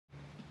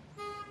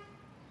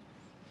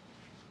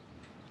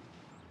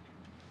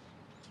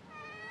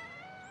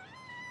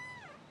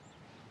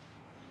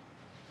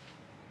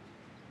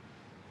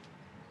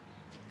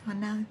I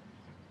know.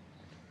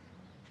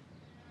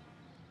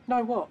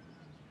 Know what?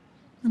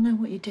 I know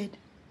what you did.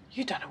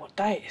 You don't know what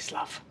day it is,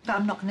 love. But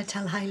I'm not going to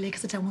tell Hayley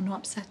because I don't want to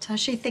upset her.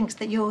 She thinks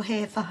that you're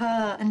here for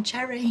her and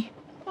Cherry.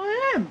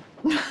 I am.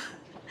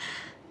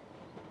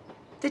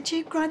 Did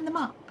you grind them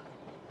up?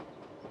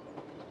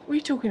 What are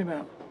you talking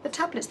about? The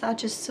tablets that I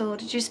just saw,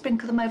 did you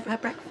sprinkle them over her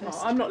breakfast?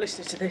 Oh, I'm not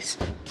listening to this.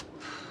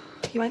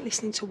 You ain't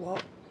listening to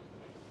what?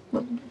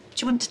 Well, do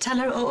you want to tell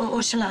her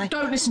or shall I?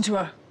 Don't listen to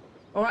her,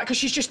 all right? Because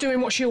she's just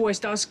doing what she always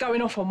does,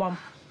 going off on one.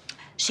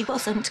 She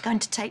wasn't going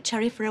to take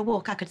Cherry for a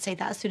walk. I could see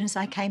that as soon as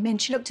I came in.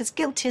 She looked as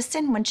guilty as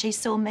sin when she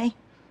saw me.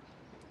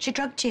 She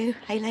drugged you,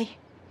 Hayley.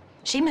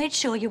 She made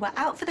sure you were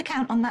out for the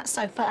count on that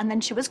sofa, and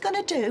then she was going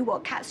to do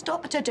what Kat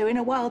stopped her doing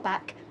a while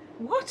back.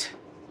 What?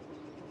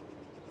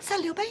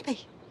 Sell your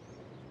baby.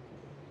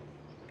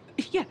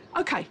 Yeah,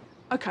 OK.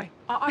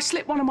 I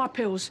slipped one of my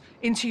pills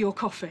into your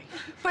coffee.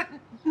 But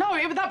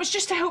no, that was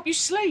just to help you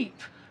sleep.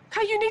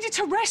 OK, you needed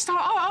to rest.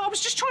 I was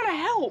just trying to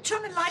help.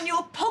 Trying to line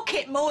your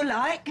pocket, more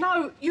like.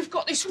 No, you've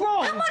got this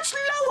wrong. How much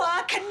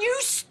lower can you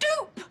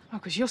stoop? Oh,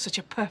 because you're such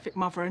a perfect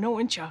mother and all,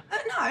 aren't you?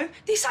 No,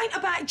 this ain't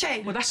about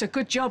Jen. Well, that's a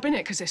good job, innit?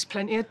 Because there's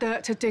plenty of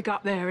dirt to dig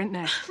up there, isn't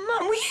there?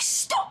 Mum, will you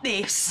stop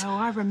this? Oh,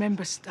 I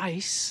remember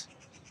Stace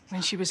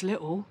when she was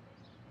little.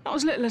 Not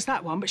as little as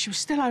that one, but she was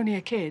still only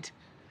a kid.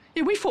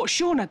 Yeah, we thought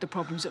Sean had the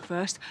problems at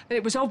first, then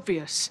it was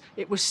obvious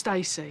it was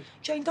Stacey.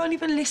 Jane, don't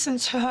even listen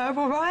to her,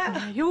 all right?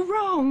 Yeah, you're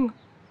wrong.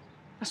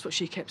 That's what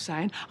she kept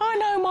saying. I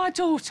know my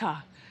daughter.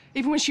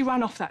 Even when she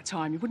ran off that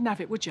time, you wouldn't have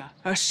it, would you?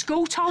 Her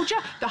school told you,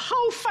 the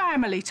whole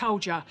family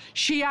told you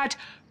she had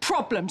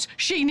problems,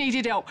 she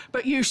needed help,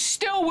 but you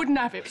still wouldn't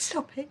have it.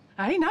 Stop it.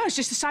 Hey, no, it's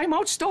just the same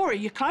old story.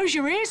 You close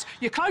your ears,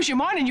 you close your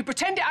mind, and you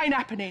pretend it ain't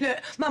happening. Look,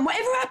 Mum,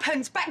 whatever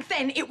happens back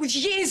then, it was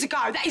years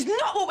ago. That is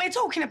not what we're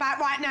talking about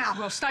right now.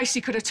 Well,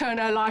 Stacey could have turned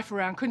her life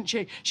around, couldn't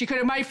she? She could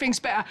have made things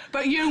better,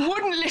 but you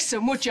wouldn't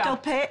listen, would you?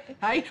 Stop it.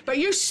 Hey, but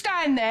you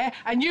stand there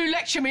and you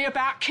lecture me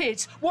about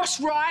kids. What's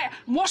right,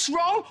 what's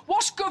wrong,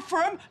 what's good for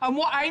them, and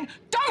what ain't.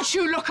 Don't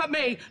you look at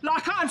me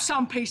like I'm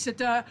some piece of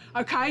dirt,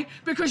 OK?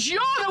 Because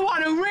you're the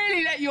one who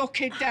really let your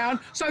kid down,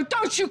 so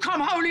don't you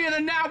come holier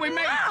than thou with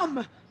me.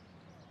 Mum!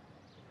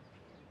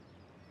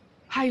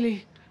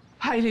 Hayley,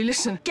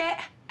 listen. Get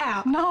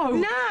out. No.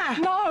 Nah.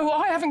 No,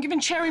 I haven't given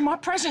Cherry my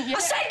present yet.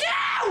 I said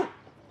no!